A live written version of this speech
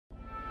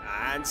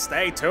And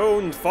stay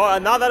tuned for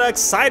another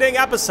exciting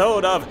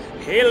episode of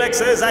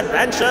Helix's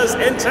Adventures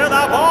into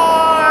the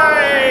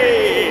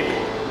Void!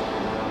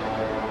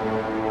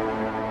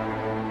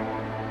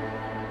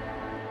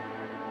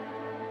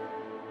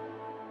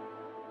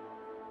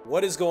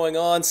 What is going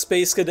on,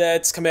 Space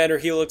Cadets? Commander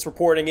Helix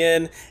reporting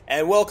in,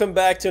 and welcome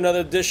back to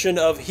another edition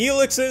of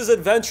Helix's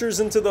Adventures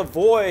into the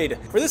Void.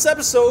 For this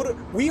episode,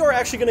 we are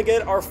actually going to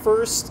get our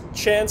first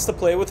chance to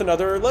play with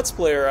another Let's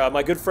Player.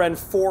 My good friend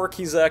Fork,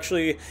 he's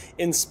actually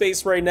in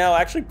space right now,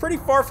 actually pretty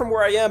far from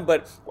where I am,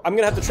 but I'm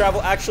going to have to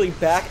travel actually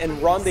back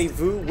and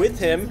rendezvous with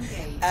him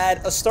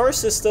at a star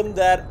system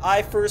that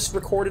I first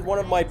recorded one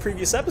of my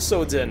previous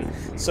episodes in.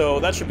 So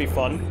that should be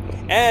fun.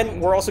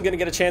 And we're also going to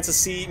get a chance to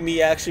see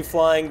me actually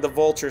flying the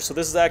Vulture. So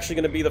this is actually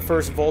going to be the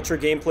first Vulture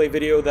gameplay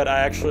video that I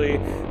actually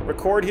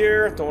record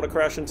here. Don't want to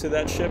crash into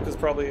that ship. It's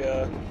probably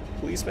a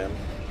policeman.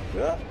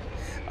 Yeah.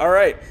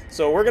 Alright,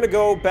 so we're going to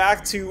go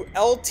back to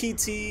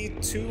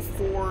LTT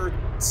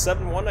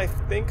 2471, I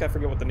think. I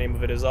forget what the name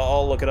of it is.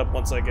 I'll look it up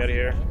once I get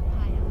here.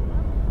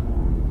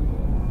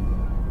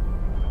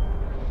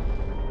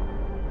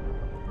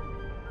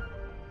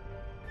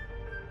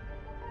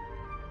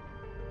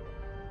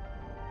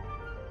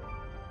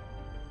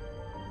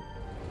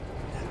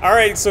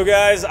 Alright, so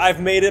guys,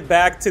 I've made it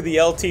back to the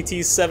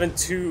LTT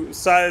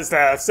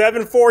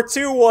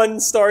 7421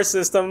 star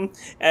system,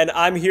 and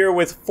I'm here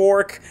with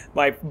Fork,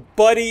 my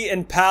buddy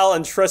and pal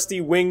and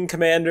trusty wing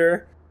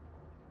commander.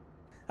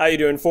 How you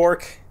doing,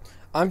 Fork?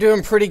 I'm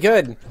doing pretty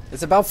good.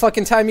 It's about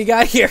fucking time you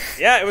got here.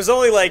 Yeah, it was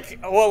only like,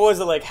 what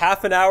was it, like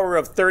half an hour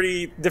of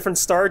 30 different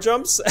star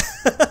jumps?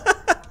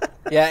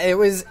 Yeah, it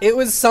was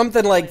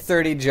something like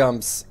 30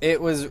 jumps. It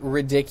was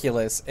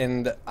ridiculous,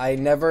 and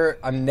I'm never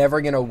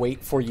gonna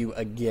wait for you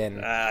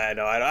again. I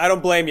know, I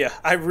don't blame you.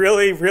 I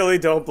really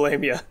don't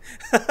blame you.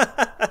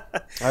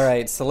 All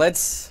right, so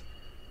let's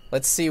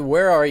see.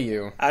 Where are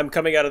you? I'm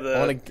coming out of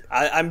the.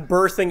 I'm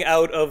birthing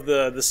out of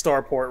the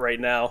starport right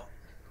now.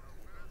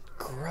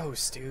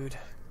 Gross, dude.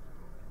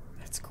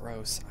 That's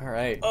gross. All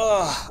right.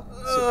 Oh,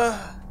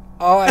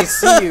 I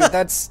see you.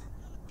 That's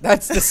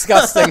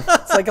disgusting.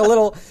 It's like a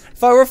little.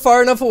 If I were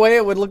far enough away,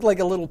 it would look like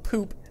a little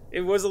poop. It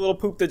was a little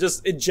poop that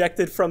just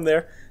ejected from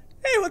there.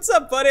 Hey, what's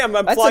up, buddy? I'm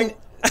flying.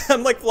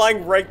 I'm like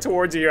flying right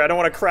towards you here. I don't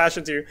want to crash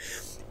into you.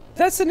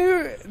 That's a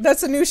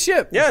new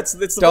ship. Yeah, it's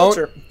the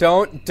Vulture.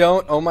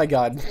 Don't. Oh my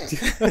god.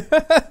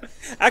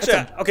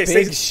 Actually, okay,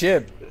 big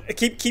ship.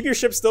 Keep your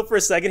ship still for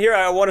a second here.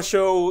 I want to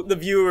show the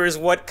viewers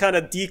what kind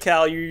of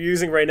decal you're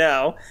using right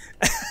now.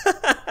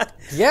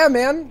 Yeah,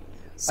 man.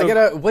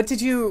 So, what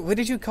did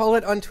you call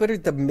it on Twitter?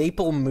 The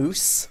Maple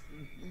Moose?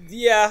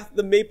 Yeah,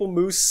 the Maple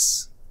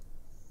Moose.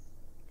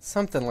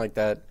 Something like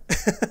that.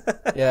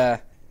 Yeah.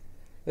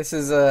 This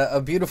is a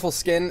beautiful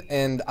skin,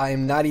 and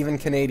I'm not even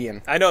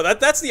Canadian. I know,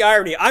 that's the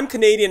irony. I'm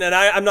Canadian, and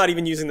I'm not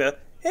even using the,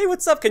 hey,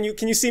 what's up? Can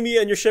you see me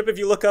on your ship if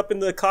you look up in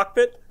the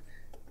cockpit?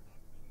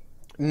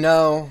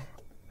 No.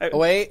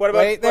 Wait,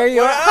 there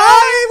you are.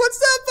 Hi,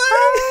 what's up,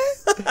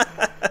 buddy?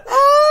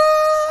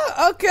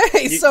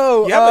 Okay, you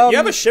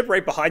have a ship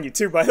right behind you,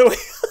 too, by the way.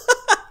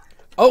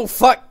 Oh,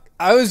 fuck.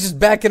 I was just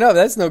backing up.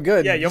 That's no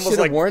good. Yeah, you almost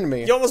should have warned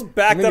me. You almost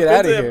backed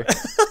up into him.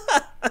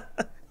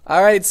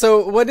 All right,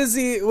 so what is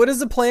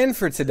the plan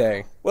for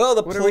today? Well,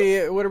 what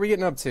are we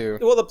getting up to?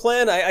 Well, the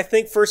plan, I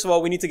think, first of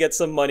all, we need to get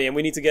some money, and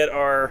we need to get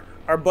our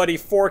buddy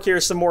Fork here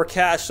some more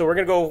cash. So we're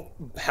gonna go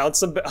hunt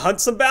some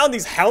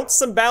bounties. Hunt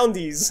some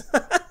bounties.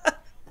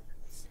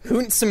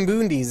 Hunt some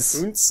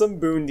boondies. Hunt some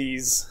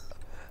boondies.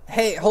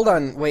 Hey, hold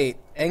on. Wait.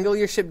 Angle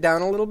your ship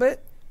down a little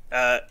bit.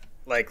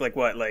 Like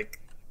what? Like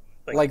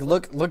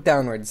look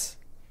downwards.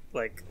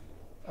 Like.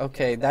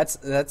 Okay, that's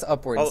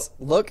upwards.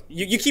 Look.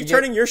 You keep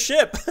turning your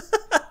ship.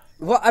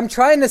 Well, I'm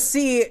trying to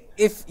see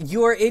if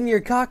you're in your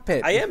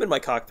cockpit. I am in my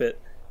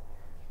cockpit.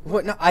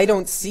 What? No, I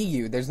don't see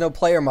you. There's no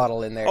player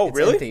model in there. Oh, it's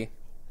really? Empty.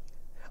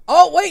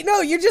 Oh, wait,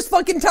 no, you're just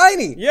fucking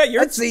tiny. Yeah,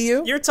 I see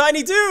you. You're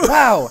tiny too.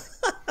 Wow.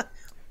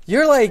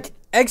 You're like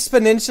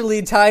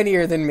exponentially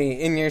tinier than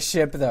me in your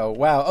ship, though.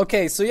 Wow.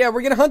 Okay, so yeah,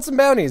 we're gonna hunt some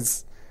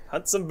bounties.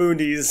 Hunt some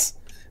boondies.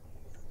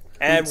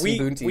 And we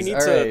need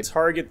to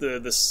target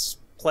this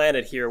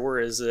planet here. Where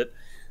is it?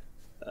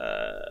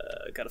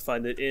 Gotta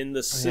find it in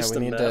the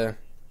system map. To...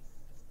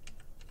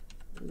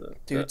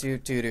 I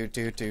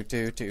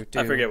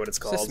forget what it's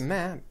called. System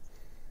map.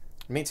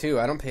 Me too.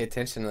 I don't pay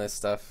attention to this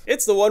stuff.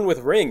 It's the one with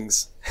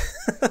rings.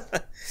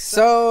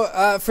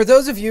 So, for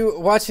those of you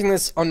watching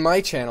this on my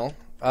channel,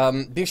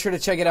 be sure to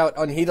check it out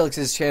on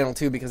Helix's channel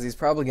too, because he's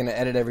probably going to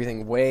edit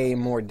everything way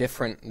more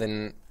different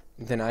than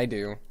I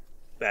do.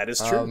 That is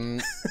true.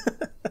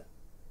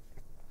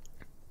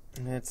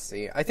 Let's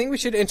see. I think we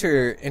should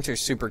enter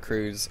Super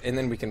Cruise, and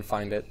then we can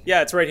find it.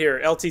 Yeah, it's right here.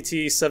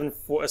 LTT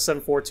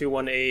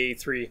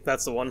 7421A3.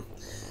 That's the one.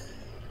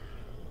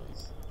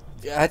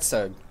 Yeah, that's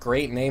a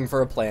great name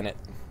for a planet.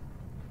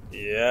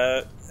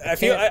 Yeah. I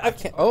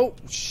can't. Oh,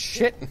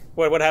 shit.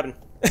 What happened?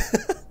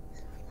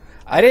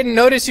 I didn't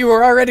notice you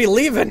were already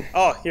leaving.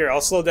 Oh, here, I'll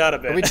slow down a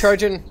bit. Are we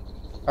charging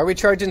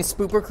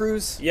Spooper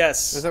Cruise?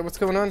 Yes. Is that what's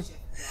going on?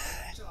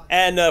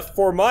 And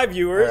for my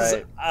viewers,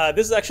 All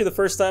this is actually the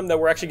first time that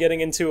we're actually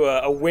getting into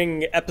a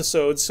wing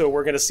episode, so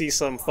we're going to see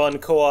some fun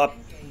co-op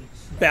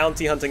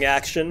bounty hunting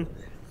action.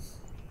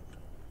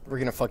 We're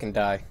gonna fucking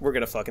die. We're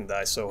gonna fucking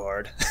die so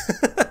hard.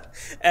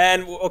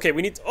 And, okay,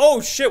 we need to, oh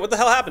shit, what the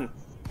hell happened?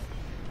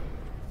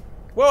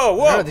 Whoa,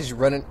 whoa! How are these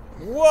running?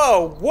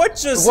 Whoa, what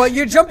just... Well,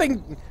 you're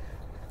jumping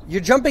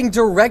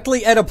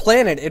directly at a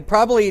planet. It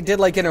probably did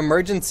like an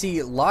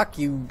emergency lock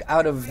you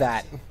out of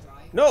that.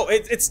 No,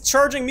 it's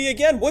charging me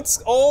again.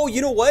 What's... Oh,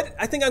 you know what?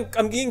 I think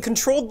I'm getting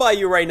controlled by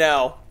you right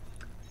now.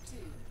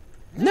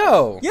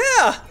 No.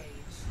 Yeah!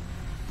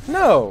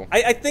 No.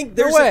 I think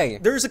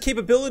there's a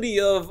capability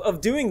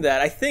of doing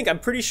that. I'm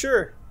pretty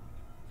sure.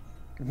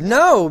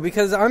 No,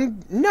 because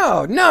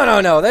no.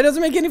 That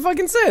doesn't make any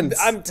fucking sense.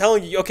 I'm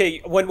telling you.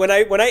 Okay, when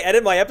I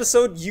edit my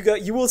episode,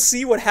 you will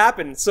see what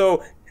happened.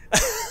 So.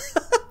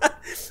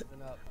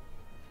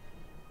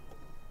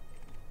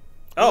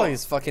 Oh,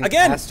 these fucking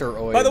again.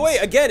 asteroids. By the way,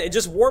 again, it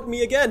just warped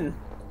me again,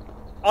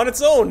 on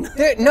its own.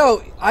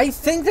 No, I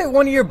think that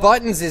one of your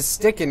buttons is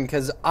sticking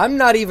because I'm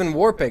not even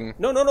warping.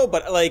 No,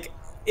 but like.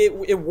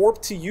 It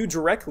warped to you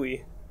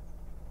directly.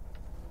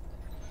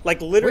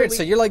 Like, literally... Weird,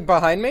 so you're, like,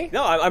 behind me?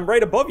 No, I'm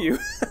right above you.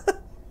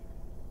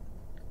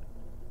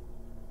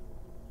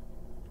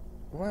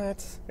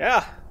 What?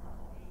 Yeah.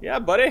 Yeah,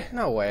 buddy.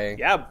 No way.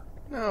 Yeah.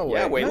 No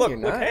way. Yeah, wait, no,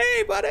 look.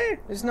 Hey, buddy.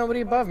 There's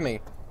nobody above me.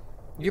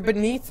 You're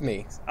beneath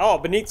me. Oh,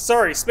 beneath...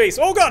 Sorry, space.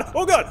 Oh, God!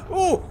 Oh, God!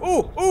 Ooh!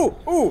 Oh!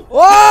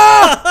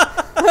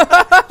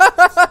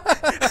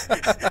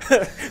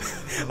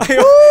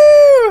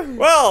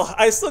 Well,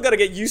 I still gotta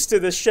get used to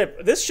this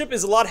ship. This ship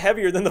is a lot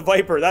heavier than the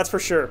Viper, that's for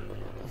sure.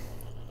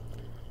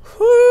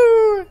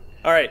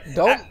 Alright.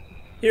 Don't...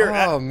 Here,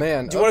 oh,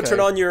 man. Do you want to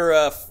turn on your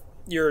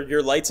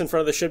lights in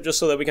front of the ship just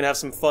so that we can have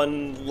some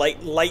fun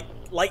light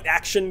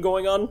action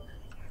going on?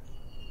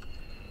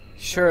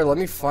 Sure, let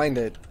me find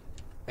it.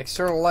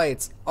 External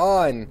lights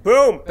on.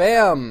 Boom!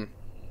 Bam!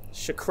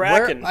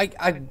 Shakraken.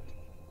 I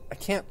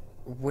can't...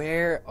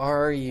 Where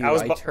are you?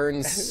 I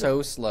turned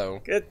so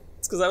slow.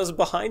 It's because I was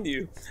behind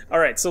you.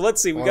 Alright, so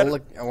let's see.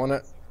 I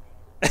wanna...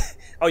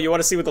 Oh, you want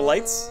to see with the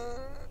lights?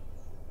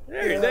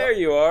 There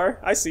you are.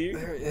 I see you.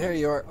 There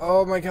you are.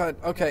 Oh my god.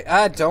 Okay.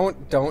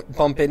 Don't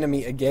bump into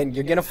me again.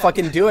 You're gonna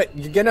fucking do it.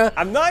 You're gonna...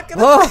 I'm not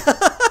gonna...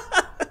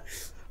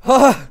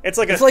 It's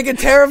like a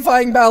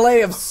terrifying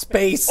ballet of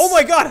space. Oh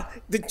my god!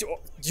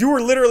 You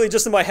were literally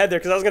just in my head there,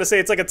 because I was gonna say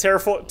it's like a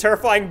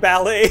terrifying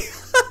ballet.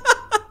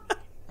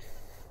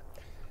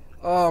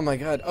 Oh my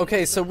god.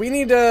 Okay, so we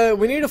need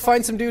to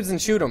find some dudes and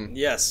shoot them.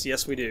 Yes,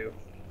 we do.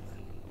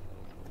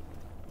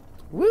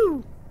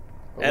 Woo!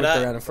 And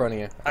around in front of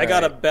you. I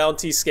got a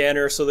bounty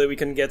scanner so that we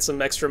can get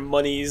some extra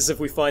monies if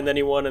we find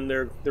anyone and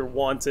they're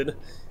wanted.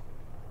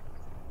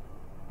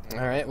 All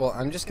right. Well,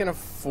 I'm just gonna.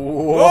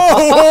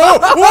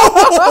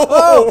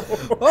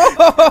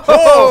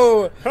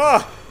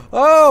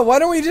 Oh! Why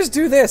don't we just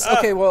do this?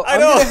 Okay. Well, I'm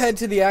gonna head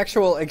to the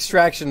actual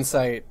extraction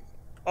site.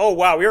 Oh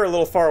wow, we are a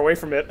little far away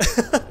from it.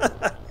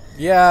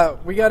 Yeah,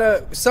 we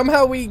gotta...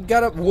 Somehow we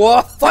gotta...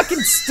 Whoa,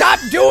 fucking stop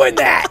doing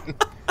that!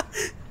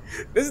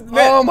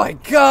 Oh my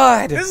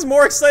god! This is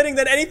more exciting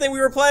than anything we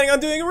were planning on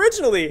doing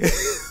originally!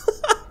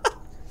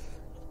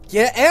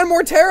 Yeah, and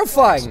more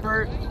terrifying!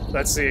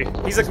 Let's see.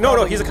 He's like,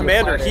 no, he's a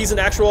commander. He's an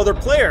actual other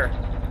player.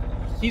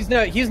 He's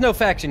no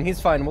faction. He's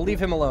fine. We'll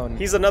leave him alone.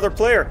 He's another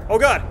player. Oh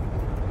god!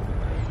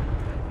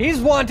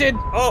 He's wanted!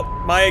 Oh,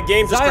 my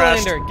game just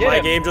crashed.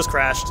 My game just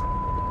crashed.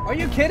 Are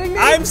you kidding me?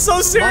 I'm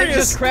so serious! Mine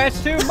just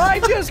crashed too!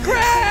 Mine just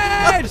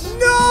crashed!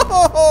 No!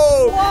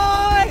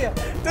 Why?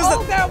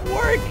 Does that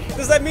work?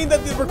 Does that mean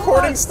that the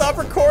recording stopped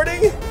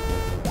recording?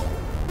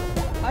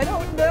 I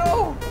don't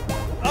know.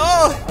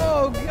 Oh!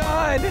 Oh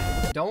god!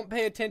 Don't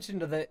pay attention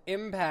to the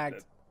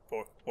impact.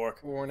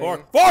 Fork.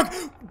 Warning. Fork!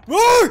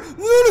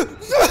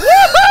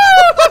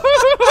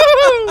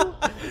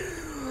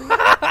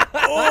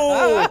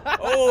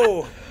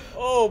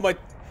 Oh, my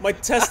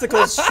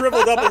testicles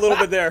shriveled up a little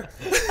bit there.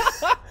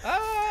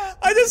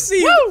 I just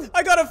see,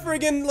 I got a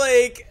friggin'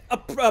 like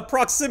a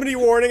proximity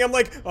warning. I'm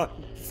like,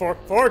 fork,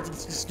 you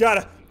just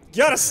gotta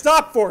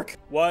stop, fork.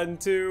 1,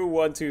 2,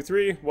 1, 2,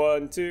 3.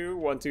 1, 2,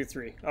 1, 2,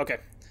 3. Okay,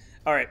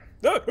 all right.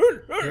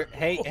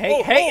 Hey!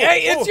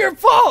 It's your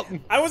fault.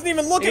 I wasn't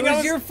even looking. It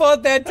was your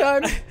fault that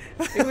time.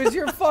 It was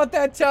your fault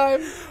that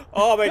time.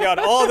 Oh my god!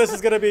 All this is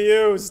gonna be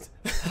used.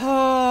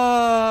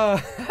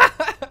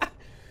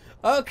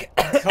 Okay.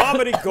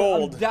 Comedy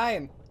gold. I'm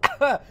dying.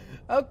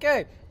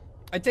 Okay.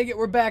 I take it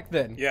we're back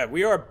then. Yeah,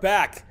 we are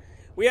back.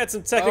 We had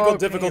some technical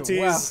difficulties.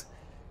 Wow.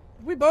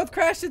 We both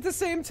crashed at the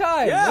same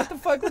time. Yeah. What the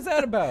fuck was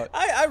that about?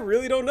 I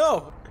really don't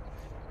know.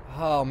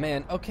 Oh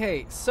man.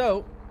 Okay,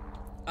 so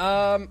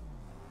I'm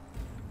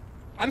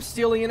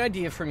stealing an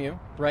idea from you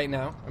right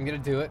now. I'm gonna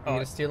do it. I'm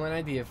gonna steal an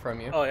idea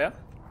from you. Oh yeah?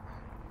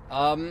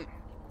 I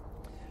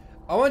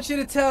want you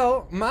to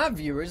tell my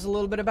viewers a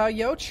little bit about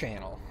your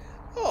channel.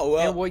 Oh,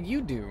 well. And what you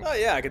do. Oh,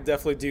 yeah, I could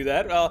definitely do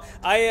that. Well,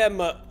 I am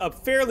a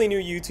fairly new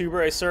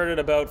YouTuber. I started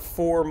about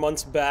 4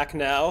 months back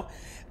now.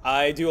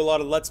 I do a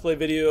lot of Let's Play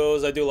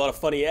videos. I do a lot of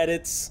funny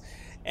edits.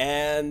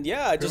 And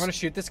yeah, I Do you want to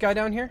shoot this guy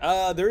down here?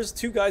 there's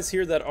two guys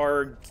here that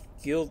are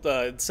guild.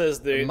 It says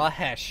the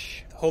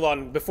Mahesh. Hold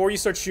on, before you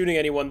start shooting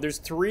anyone, there's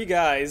 3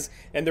 guys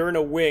and they're in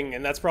a wing,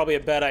 and that's probably a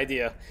bad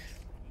idea.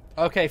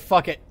 Okay,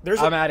 fuck it.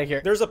 I'm out of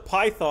here. There's a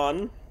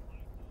python.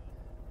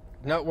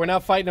 No, we're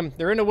not fighting them.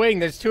 They're in a wing.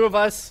 There's 2 of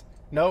us.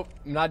 Nope,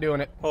 I'm not doing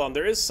it. Hold on,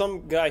 there is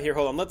some guy here.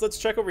 Hold on, let's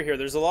check over here.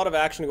 There's a lot of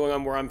action going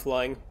on where I'm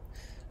flying.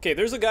 Okay,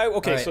 there's a guy.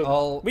 Okay, right,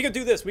 so we could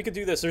do this. We could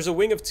do this. There's a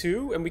wing of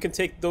 2, and we can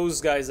take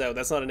those guys out.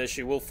 That's not an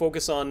issue. We'll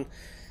focus on.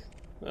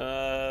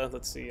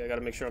 Let's see. I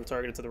gotta make sure I'm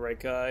targeted to the right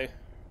guy.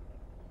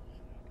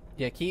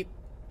 Yeah, keep.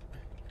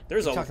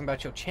 There's talking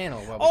about your channel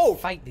while we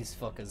fight these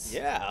fuckers.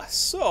 Yeah.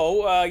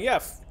 So, yeah.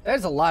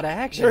 There's a lot of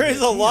action. There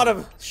is a lot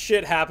of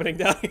shit happening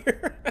down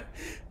here.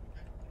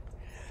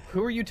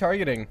 Who are you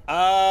targeting?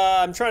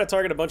 I'm trying to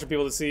target a bunch of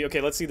people to see.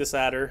 Okay, let's see this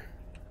adder.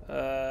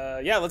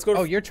 Yeah, let's go.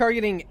 Oh, you're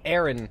targeting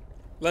Aaron.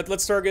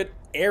 Let's target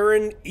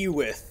Aaron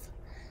Ewith.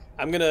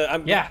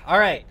 Yeah. All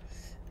right.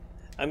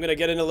 I'm gonna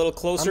get in a little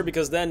closer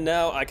because then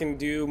now I can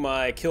do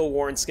my kill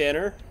warrant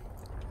scanner,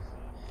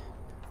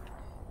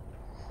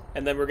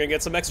 and then we're gonna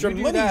get some extra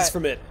monies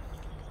from it.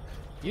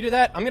 You do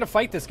that. I'm gonna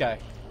fight this guy.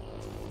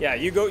 Yeah,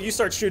 you go. You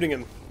start shooting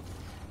him.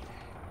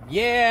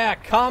 Yeah,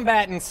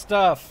 combat and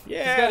stuff.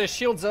 Yeah. He's got his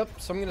shields up,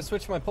 so I'm gonna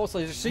switch my pulse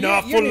laser. So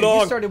Not you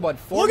long. started what,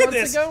 4 Look at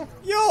months this. ago?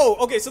 Yo,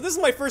 okay, so this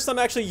is my first time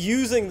actually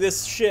using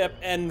this ship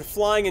and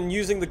flying and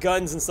using the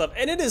guns and stuff,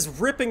 and it is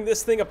ripping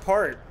this thing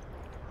apart.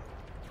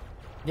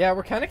 Yeah,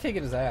 we're kind of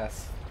kicking his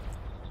ass.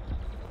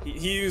 He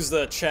used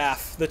the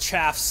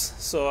chaffs,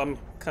 so I'm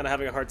kind of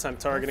having a hard time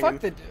targeting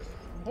him.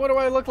 What do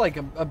I look like?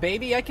 A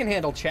baby? I can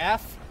handle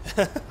chaff.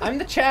 I'm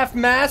the chaff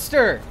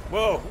master.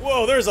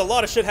 Whoa, there's a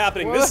lot of shit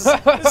happening. This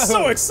is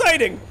so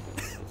exciting.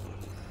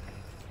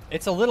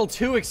 It's a little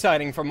too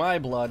exciting for my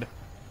blood.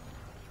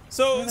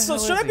 So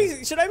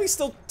should I be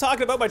still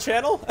talking about my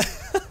channel?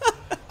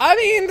 I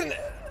mean,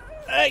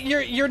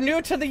 you're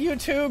new to the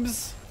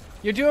YouTubes.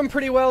 You're doing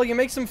pretty well. You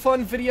make some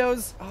fun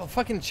videos. Oh,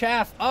 fucking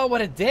chaff. Oh,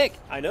 what a dick.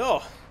 I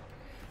know.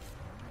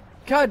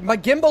 God, my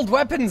gimbaled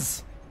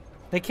weapons.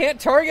 They can't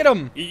target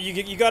them.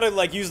 You gotta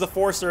like use the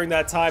force during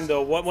that time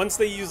though. Once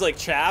they use like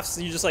chaffs,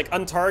 you just like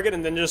untarget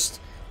and then you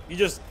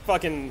just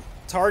fucking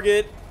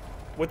target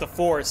with the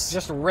force.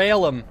 Just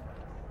rail them.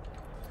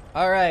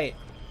 All right.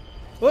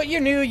 Well,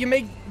 you're new. You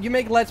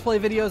make Let's Play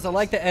videos. I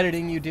like the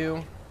editing you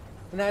do,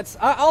 and that's.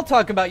 I'll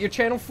talk about your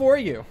channel for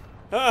you.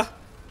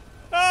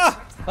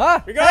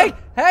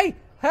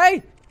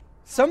 Hey!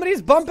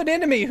 Somebody's bumping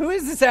into me. Who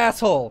is this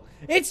asshole?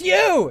 It's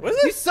you! Was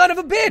it? You son of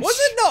a bitch! Was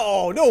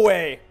it? No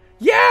way.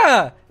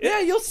 Yeah! Yeah,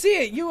 you'll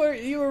see it. You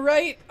were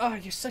right. Oh,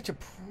 you're such a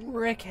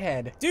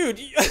prickhead. Dude,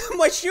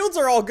 my shields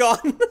are all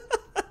gone.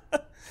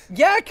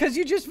 Yeah, because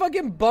you just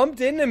fucking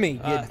bumped into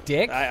me, you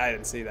dick. I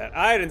didn't see that.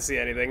 I didn't see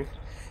anything.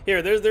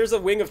 Here, there's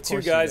a wing of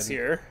 2 guys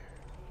here.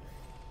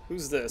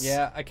 Who's this?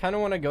 Yeah, I kind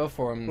of want to go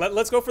for him.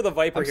 Let's go for the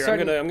Viper here.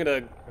 I'm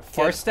gonna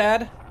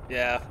Farstad?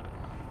 Yeah.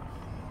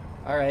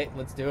 All right,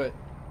 let's do it.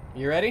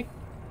 You ready?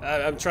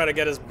 I'm trying to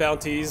get his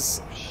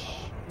bounties.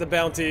 The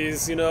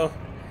bounties, you know.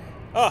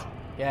 Oh.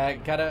 Yeah,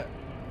 gotta...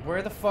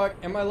 Where the fuck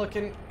am I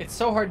looking? It's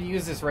so hard to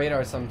use this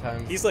radar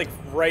sometimes. He's like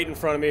right in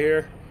front of me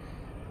here.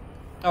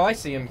 Oh, I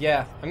see him.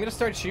 Yeah. I'm gonna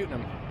start shooting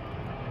him.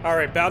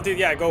 Alright, bounty.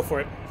 Yeah, go for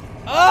it.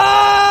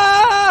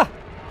 Ah!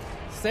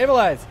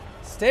 Stabilize.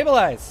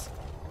 Stabilize.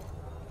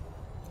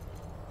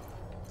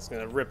 It's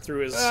gonna rip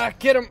through his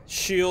get him.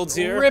 shields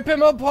here. Rip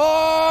him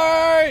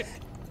apart!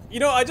 You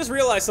know, I just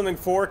realized something,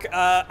 Fork.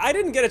 I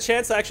didn't get a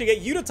chance to actually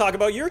get you to talk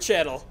about your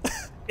channel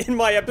in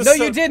my episode.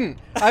 No, you didn't.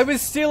 I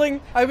was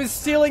stealing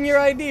your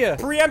idea.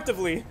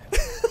 Preemptively.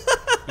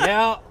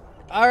 Yeah.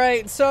 All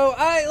right. So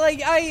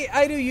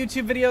I do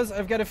YouTube videos.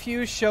 I've got a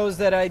few shows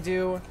that I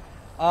do.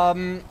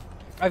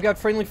 I've got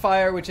Friendly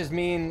Fire, which is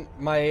me and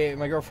my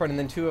girlfriend, and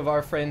then 2 of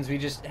our friends. We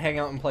just hang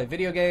out and play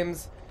video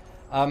games.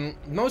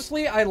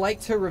 Mostly I like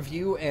to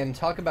review and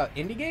talk about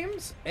indie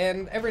games,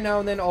 and every now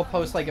and then I'll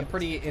post like a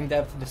pretty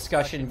in-depth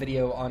discussion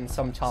video on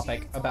some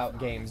topic about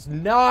games.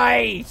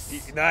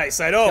 Nice! Nice,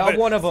 I know. Got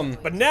one of them.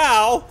 But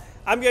now,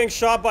 I'm getting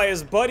shot by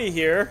his buddy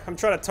here. I'm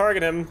trying to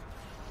target him.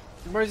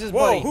 Where's his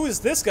buddy? Whoa, who is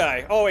this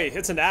guy? Oh wait,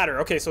 it's an adder.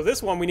 Okay, so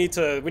this one we need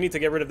to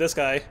get rid of this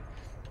guy.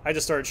 I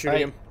just started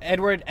shooting him.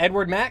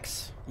 Edward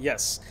Max?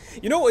 Yes.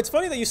 You know, it's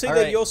funny that you say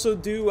that you also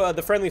do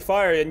the Friendly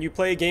Fire and you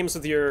play games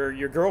with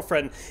your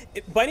girlfriend.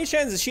 By any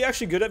chance, is she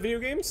actually good at video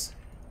games?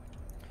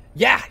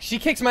 Yeah, she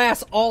kicks my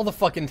ass all the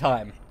fucking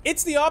time.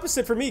 It's the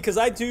opposite for me, because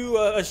I do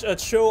a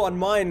show on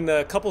mine,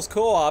 Couples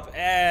Co-op,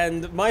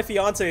 and my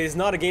fiance is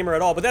not a gamer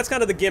at all, but that's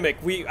kind of the gimmick.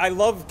 I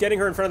love getting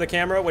her in front of the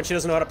camera when she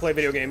doesn't know how to play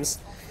video games.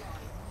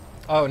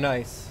 Oh,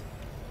 nice.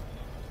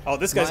 Oh,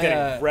 this guy's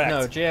getting wrecked.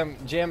 No,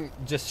 Jam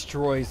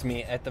destroys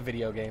me at the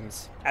video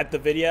games. At the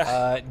video?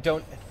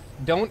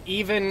 Don't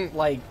even,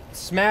 like,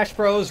 Smash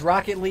Bros,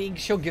 Rocket League,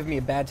 she'll give me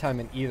a bad time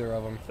in either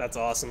of them. That's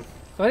awesome.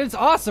 But it's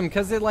awesome,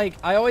 because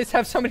I always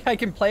have somebody I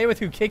can play with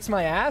who kicks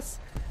my ass,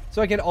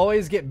 so I can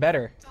always get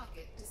better.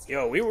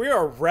 Yo, we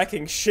are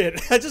wrecking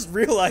shit. I just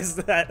realized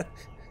that.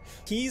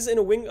 He's in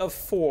a wing of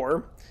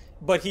 4,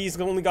 but he's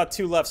only got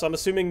 2 left, so I'm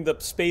assuming the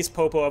Space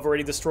Popo have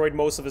already destroyed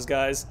most of his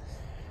guys.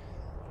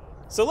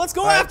 So let's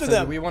go after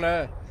them! Do we want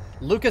to...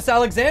 Lucas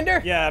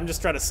Alexander? Yeah, I'm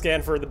just trying to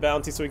scan for the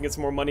bounty so we can get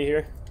some more money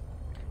here.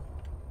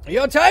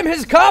 Your time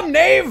has come,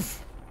 knave!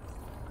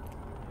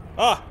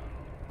 Ah!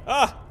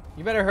 Ah!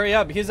 You better hurry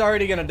up, he's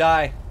already gonna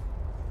die.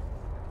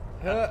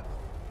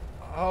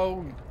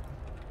 Oh,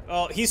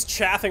 he's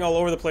chaffing all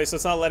over the place, so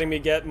it's not letting me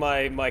get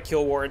my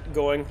kill warrant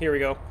going. Here we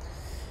go.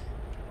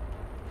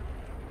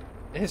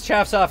 his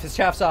chaff's off, his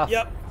chaff's off.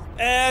 Yep.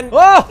 And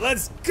oh!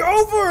 Let's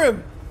go for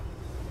him!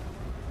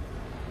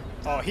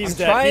 Oh, he's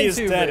dead. He is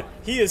dead.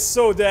 He is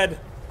so dead.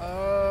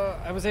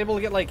 I was able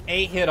to get like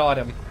 8 hit on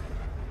him.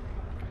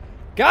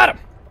 Got him!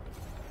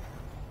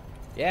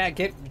 Yeah,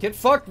 get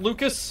fucked,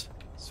 Lucas.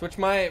 Switch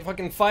my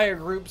fucking fire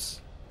groups.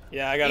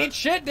 Yeah, I gotta... Eat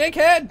shit,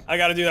 dickhead! I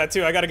gotta do that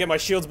too. I gotta get my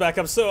shields back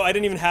up. So I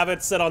didn't even have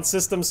it set on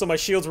system, so my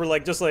shields were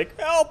like, just like,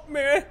 help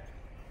me!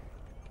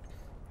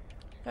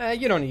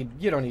 You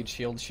don't need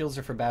shields. Shields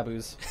are for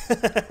baboos. I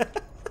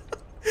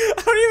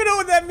don't even know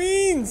what that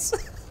means!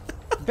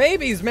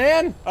 Babies,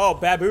 man! Oh,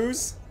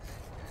 baboos?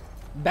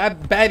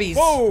 Babbies.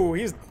 Whoa,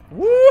 he's...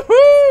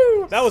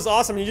 Woohoo! That was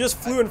awesome. You just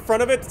flew in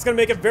front of it. It's gonna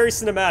make it very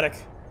cinematic.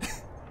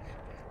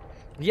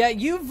 Yeah,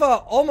 you've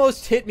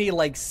almost hit me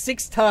like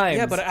 6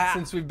 times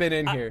since we've been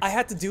in here. I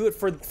had to do it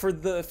for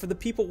the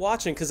people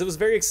watching because it was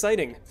very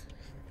exciting.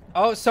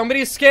 Oh,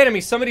 somebody's scanning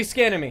me. Somebody's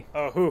scanning me.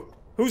 Oh, who?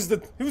 Who's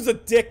the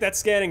dick that's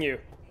scanning you?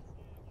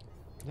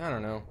 I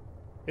don't know.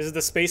 Is it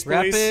the space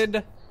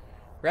police?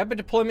 Rapid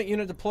deployment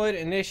unit deployed,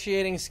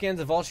 initiating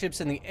scans of all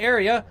ships in the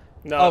area.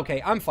 No.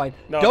 Okay, I'm fine.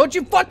 No. Don't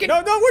you fucking...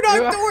 No, we're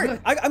not. Don't worry.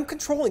 I'm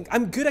controlling.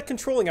 I'm good at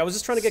controlling. I was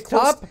just trying to get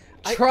close. Stop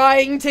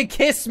trying to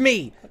kiss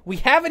me. We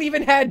haven't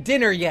even had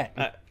dinner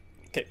yet.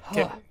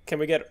 Can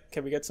we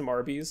get some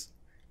Arby's?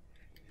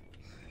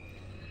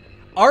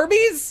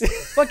 Arby's?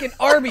 Fucking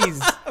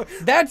Arby's.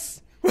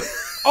 That's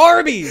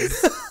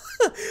Arby's.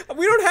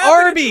 We don't have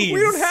Arby's.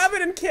 We don't have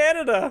it in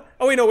Canada.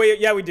 Oh wait, no, wait.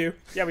 Yeah, we do.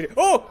 Yeah, we do.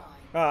 Oh.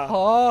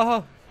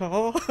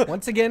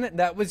 Once again,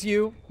 that was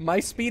you. My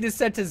speed is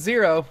set to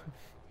 0.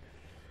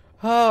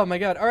 Oh my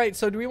god. Alright,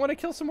 so do we want to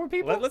kill some more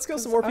people? Let's kill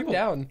some more people. I'm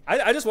down.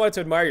 I just wanted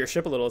to admire your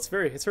ship a little. It's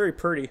very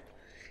pretty.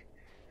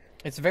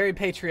 It's very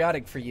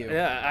patriotic for you.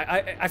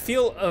 Yeah, I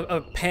feel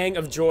a pang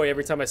of joy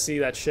every time I see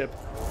that ship.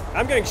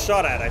 I'm getting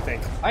shot at, I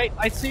think.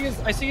 I see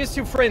his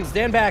 2 friends,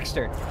 Dan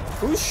Baxter.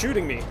 Who's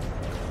shooting me?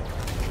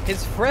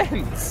 His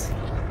friends.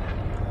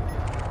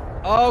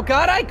 Oh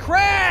god, I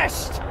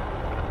crashed!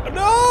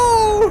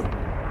 No!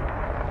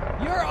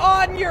 You're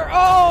on your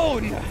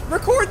own!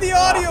 Record the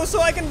audio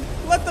so I can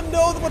let them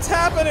know what's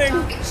happening.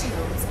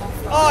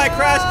 Oh, I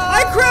crashed.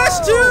 I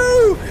crashed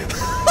too!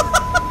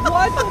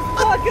 What the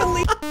fuck,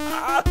 Elite?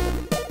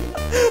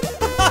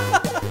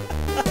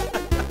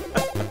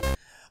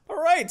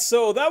 Alright,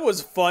 so that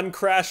was fun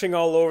crashing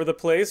all over the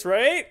place,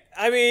 right?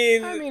 I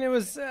mean it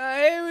was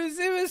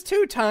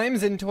 2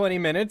 times in 20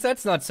 minutes.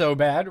 That's not so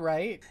bad,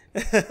 right? I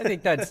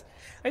think that's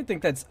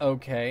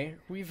okay.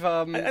 We've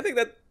I think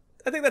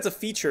that's a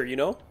feature, you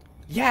know?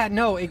 Yeah,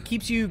 no, it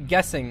keeps you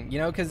guessing, you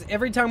know, because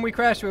every time we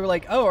crashed, we were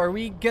like, oh, are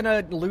we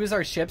gonna lose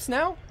our ships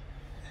now?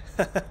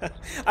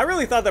 I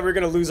really thought that we were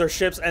gonna lose our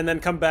ships and then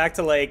come back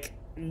to, like,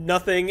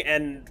 nothing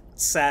and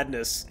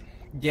sadness.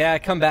 Yeah,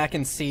 come back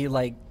and see,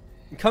 like,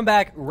 come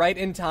back right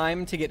in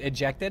time to get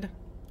ejected.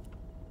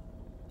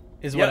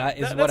 Is what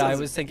I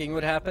was thinking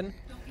would happen.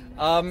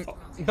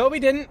 But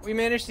we didn't. We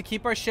managed to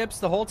keep our ships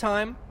the whole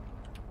time.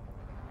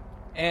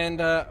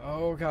 And,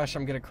 oh gosh,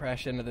 I'm gonna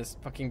crash into this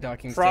fucking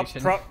docking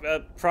station.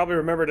 Probably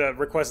remember to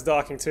request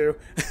docking, too.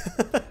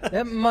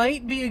 That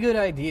might be a good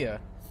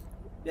idea.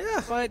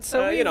 Yeah, but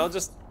so you know,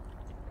 just...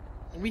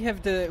 We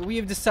have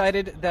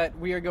decided that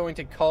we are going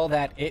to call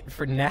that it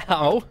for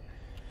now.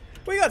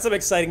 We got some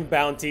exciting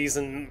bounties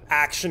and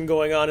action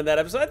going on in that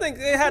episode. I think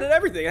it had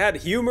everything. It had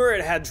humor,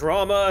 it had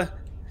drama.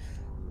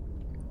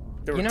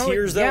 There were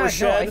tears that were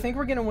shed. No, I think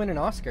we're gonna win an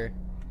Oscar.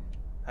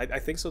 I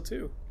think so,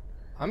 too.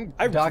 I'm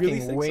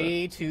docking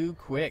way too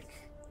quick.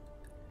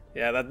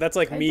 Yeah, that's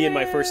like me in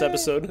my first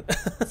episode.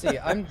 Let's see.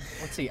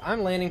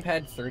 I'm landing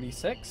pad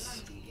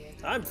 36.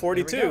 I'm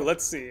 42.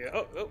 Let's see.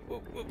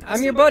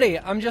 I'm your buddy.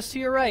 I'm just to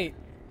your right.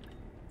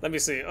 Let me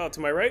see. Oh,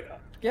 to my right?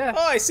 Yeah.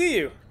 Oh, I see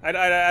you.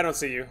 I don't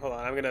see you. Hold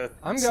on. I'm gonna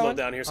slow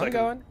down here so I'm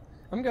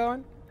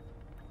going.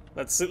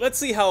 Let's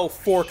see how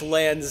Fork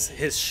lands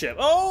his ship.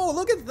 Oh,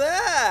 look at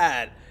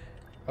that.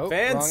 Oh,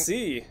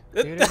 fancy.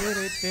 Oh,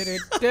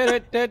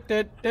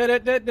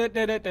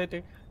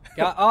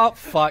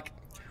 fuck.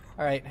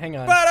 All right, hang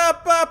on.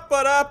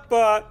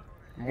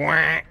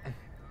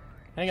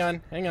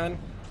 Hang on.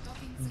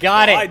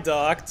 Got it. I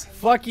docked.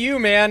 Fuck you,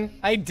 man.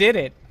 I did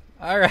it.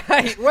 All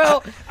right.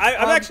 Well,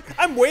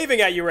 I'm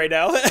waving at you right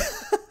now.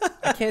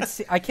 I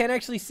can't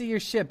actually see your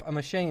ship. I'm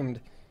ashamed.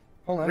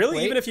 Hold on. Really?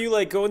 Wait. Even if you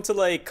like go into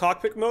like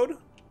cockpit mode?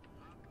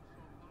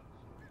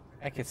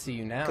 I can see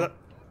you now.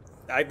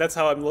 That's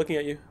how I'm looking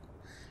at you.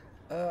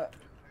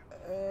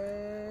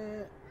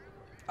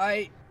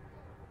 I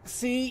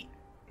see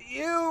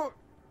you.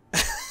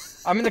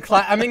 I'm in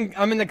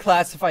the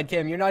classified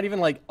cam. You're not even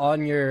like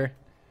on your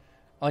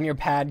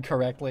pad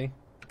correctly.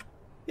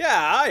 Yeah,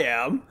 I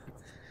am.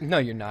 No,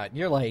 you're not.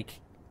 You're like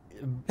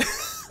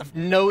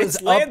nose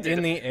up landed.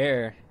 in the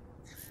air.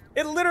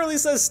 It literally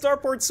says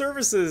Starport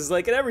Services,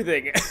 like, and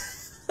everything.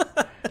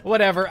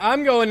 Whatever.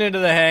 I'm going into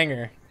the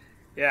hangar.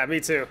 Yeah, me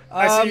too.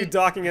 I see you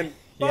docking in.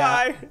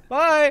 Bye. Yeah.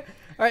 Bye.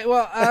 All right.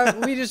 Well,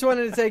 we just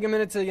wanted to take a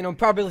minute to,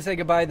 properly say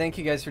goodbye. Thank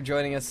you guys for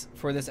joining us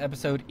for this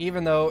episode,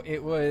 even though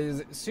it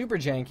was super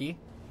janky.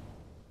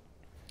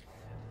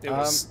 It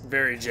was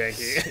very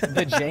janky.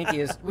 The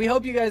jankiest. We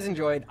hope you guys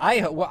enjoyed. I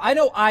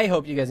know I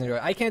hope you guys enjoyed.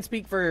 I can't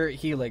speak for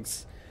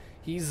Helix.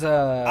 He's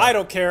I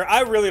don't care.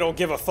 I really don't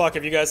give a fuck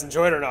if you guys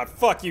enjoyed it or not.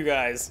 Fuck you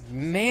guys.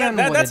 Man,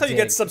 that's how you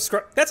get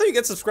That's how you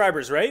get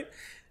subscribers, right?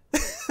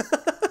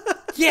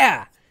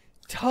 Yeah.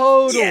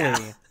 Totally.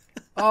 Yeah.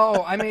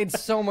 Oh, I made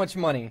so much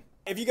money.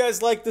 If you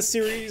guys like the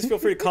series, feel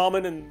free to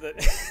comment and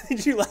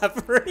did you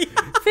laugh already?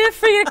 Feel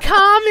free to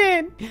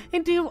comment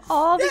and do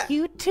all the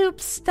YouTube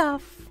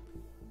stuff.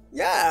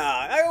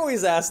 Yeah, I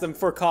always ask them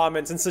for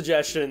comments and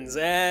suggestions,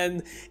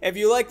 and if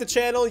you like the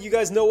channel, you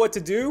guys know what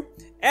to do,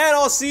 and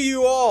I'll see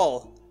you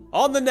all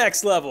on the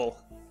next level.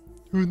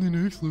 On the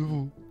next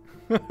level.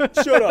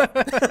 Shut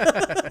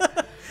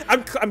up.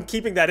 I'm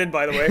keeping that in,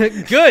 by the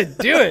way. Good,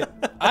 do it.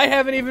 I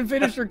haven't even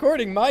finished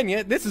recording mine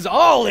yet. This is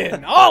all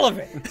in, all of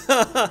it.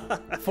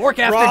 Fork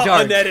after Raw,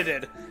 dark.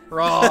 unedited.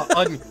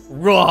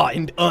 Raw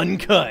and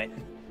uncut.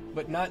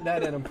 But not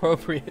that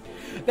inappropriate.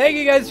 Thank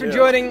you guys for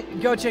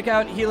joining. Go check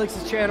out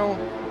Helix's channel.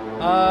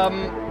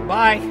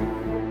 Bye.